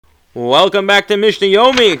Welcome back to Mishna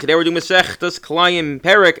Yomi. Today we're doing Masechtas Kilayim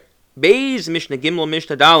Perek Beis Mishna Gimel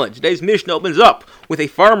Mishna Daled. Today's Mishnah opens up with a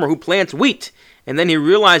farmer who plants wheat, and then he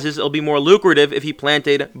realizes it'll be more lucrative if he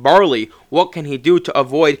planted barley. What can he do to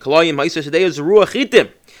avoid Kilayim? Ha'isa today is Ruach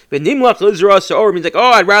Chitim. V'nimlach Lizra Sa'or means like,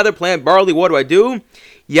 I'd rather plant barley. What do I do?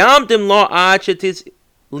 Yamdim lo achetis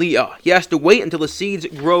Leah. He has to wait until the seeds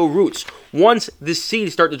grow roots. Once the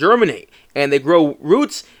seeds start to germinate and they grow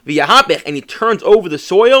roots, v'yahapech, and he turns over the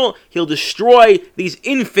soil, he'll destroy these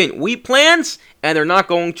infant wheat plants and they're not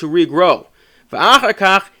going to regrow.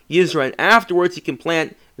 V'achar yizra, and afterwards he can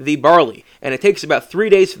plant the barley. And it takes about 3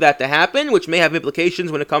 days for that to happen, which may have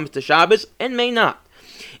implications when it comes to Shabbos and may not.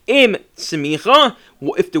 Im semicha,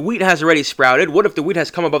 if the wheat has already sprouted, what if the wheat has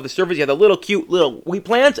come above the surface? You have the little cute little wheat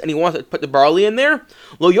plants, and he wants to put the barley in there.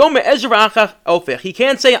 Lo yome ezrachach ofech. He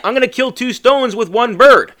can't say, I'm going to kill 2 stones with 1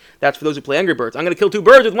 bird. That's for those who play Angry Birds. I'm going to kill 2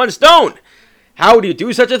 birds with 1 stone. How do you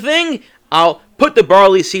do such a thing? I'll put the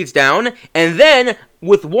barley seeds down, and then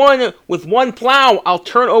with one plow, I'll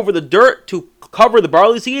turn over the dirt to cover the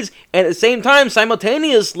barley seeds, and at the same time,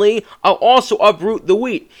 simultaneously, I'll also uproot the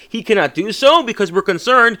wheat. He cannot do so because we're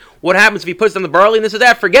concerned what happens if he puts down the barley and this or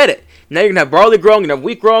that. Forget it. Now you're going to have barley growing, you're going to have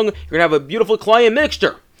wheat growing, you're going to have a beautiful Kilayim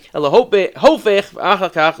mixture. Rather,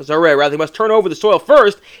 he must turn over the soil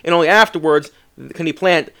first, and only afterwards can he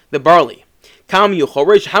plant the barley. How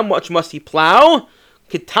much must he plow?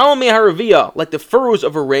 Like the furrows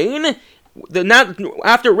of a rain.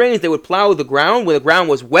 After it rains, they would plow the ground. When the ground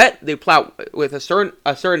was wet, they plow with a certain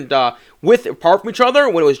width apart from each other.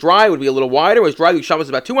 When it was dry, it would be a little wider. When it was dry, the shabbos was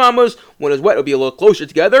about 2 amos. When it was wet, it would be a little closer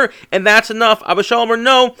together, and that's enough. Abba Shalom or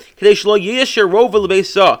no, he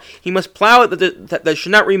must plow it that there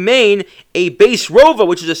should not remain a base rova,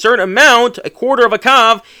 which is a certain amount, a quarter of a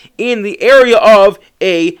kav, in the area of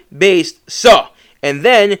a base sa. And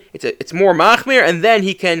then it's more machmir, and then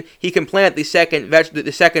he can plant the second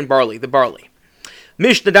barley, the barley.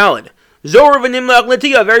 Mishna Daled. Zor v'nimlach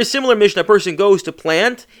l'tiyah, very similar Mishnah. A person goes to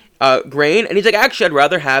plant grain, and he's like, actually, I'd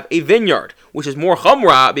rather have a vineyard, which is more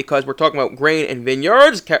chamra because we're talking about grain and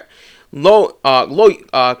vineyards. Lo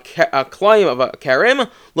Kilayim of a karim,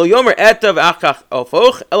 lo yomer etav achach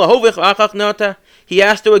ofoch, elahovich achach nota. He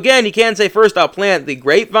has to, again, he can't say first I'll plant the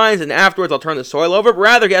grapevines and afterwards I'll turn the soil over, but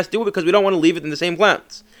rather he has to do it because we don't want to leave it in the same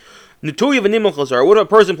plants. Nutuya v'nimel chazar. What if a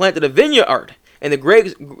person planted a vineyard and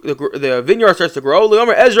the vineyard starts to grow? Lo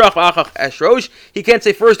yomer ezrach achach eshrosh. He can't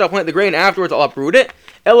say first I'll plant the grain and afterwards I'll uproot it.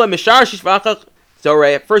 Ela misharshish v'achach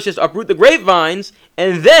zoreh. First he has to uproot the grapevines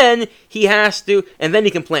and then he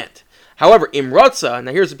can plant. However, imrotza,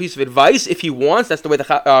 now here's a piece of advice, if he wants, that's the way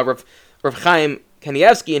the Rav Chaim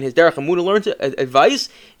Kanievsky in his Derech HaMuna learns advice,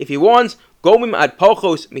 if he wants, gomim ad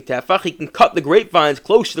pochos mitefach, he can cut the grapevines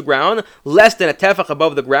close to the ground, less than a tefach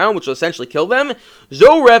above the ground, which will essentially kill them.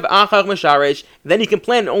 Zorev achar mesharesh, then he can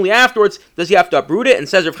plant it only afterwards. Does he have to uproot it? And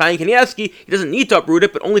says Rav Chaim Kanievsky, he doesn't need to uproot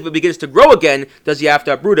it, but only if it begins to grow again does he have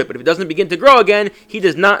to uproot it. But if it doesn't begin to grow again, he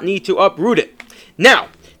does not need to uproot it. Now,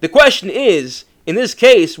 the question is, in this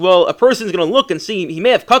case, well, a person's going to look and see, he may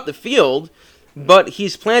have cut the field, but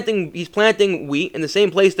he's planting wheat in the same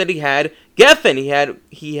place that he had geffen.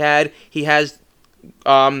 He has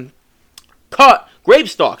cut grape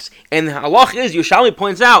stalks. And the halach is, Yerushalmi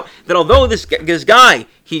points out that although this guy,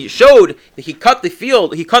 he showed that he cut the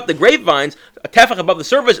field, he cut the grapevines a tefach above the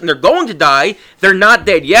surface, and they're going to die, they're not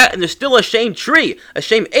dead yet, and there's still a shame tree, a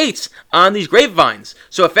shame eitz on these grapevines.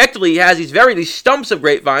 So effectively, he has these stumps of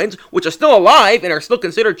grapevines, which are still alive and are still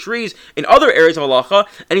considered trees in other areas of halacha,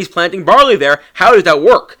 and he's planting barley there. How does that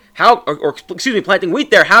work? Planting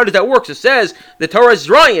wheat there, how does that work? So it says, the Torah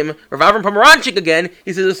Zrayim, Rav Avram Pomeranchik again,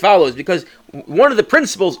 he says as follows, because one of the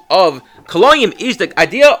principles of Kilayim is the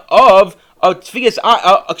idea of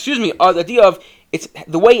the idea of it's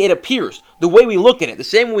the way it appears, the way we look at it. The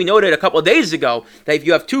same way we noted a couple of days ago, that if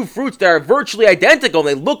you have 2 fruits that are virtually identical,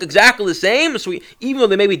 they look exactly the same, so even though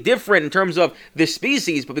they may be different in terms of the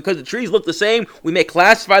species, but because the trees look the same, we may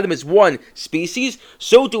classify them as one species.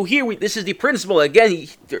 So to here, this is the principle. Again,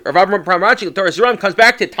 Rav Avram Pomeranchik, the Torah Zrayim, comes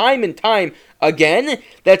back to time and time again.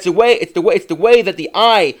 It's the way that the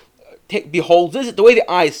eye beholds this, it's the way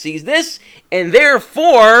the eye sees this, and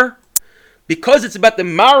therefore, because it's about the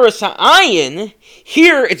maras ha'ayin,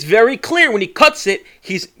 here it's very clear. When he cuts it,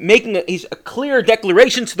 he's a clear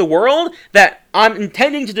declaration to the world that I'm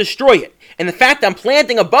intending to destroy it. And the fact that I'm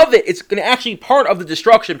planting above it, it's going to actually be part of the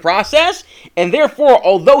destruction process. And therefore,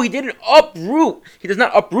 although he didn't uproot, he does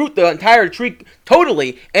not uproot the entire tree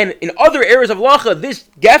totally. And in other areas of Lacha, this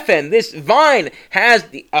geffen, this vine, has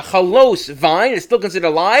a chalos vine. It's still considered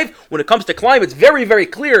alive. When it comes to Kilayim, it's very, very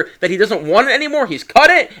clear that he doesn't want it anymore. He's cut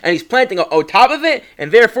it, and he's planting on top of it.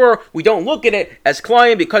 And therefore, we don't look at it as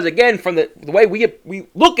Kilayim, because again, from the way we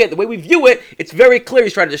look at it, the way we view it, it's very clear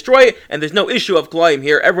he's trying to destroy it, and there's no issue of Kilayim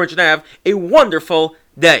here. Everyone should have a wonderful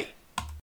day.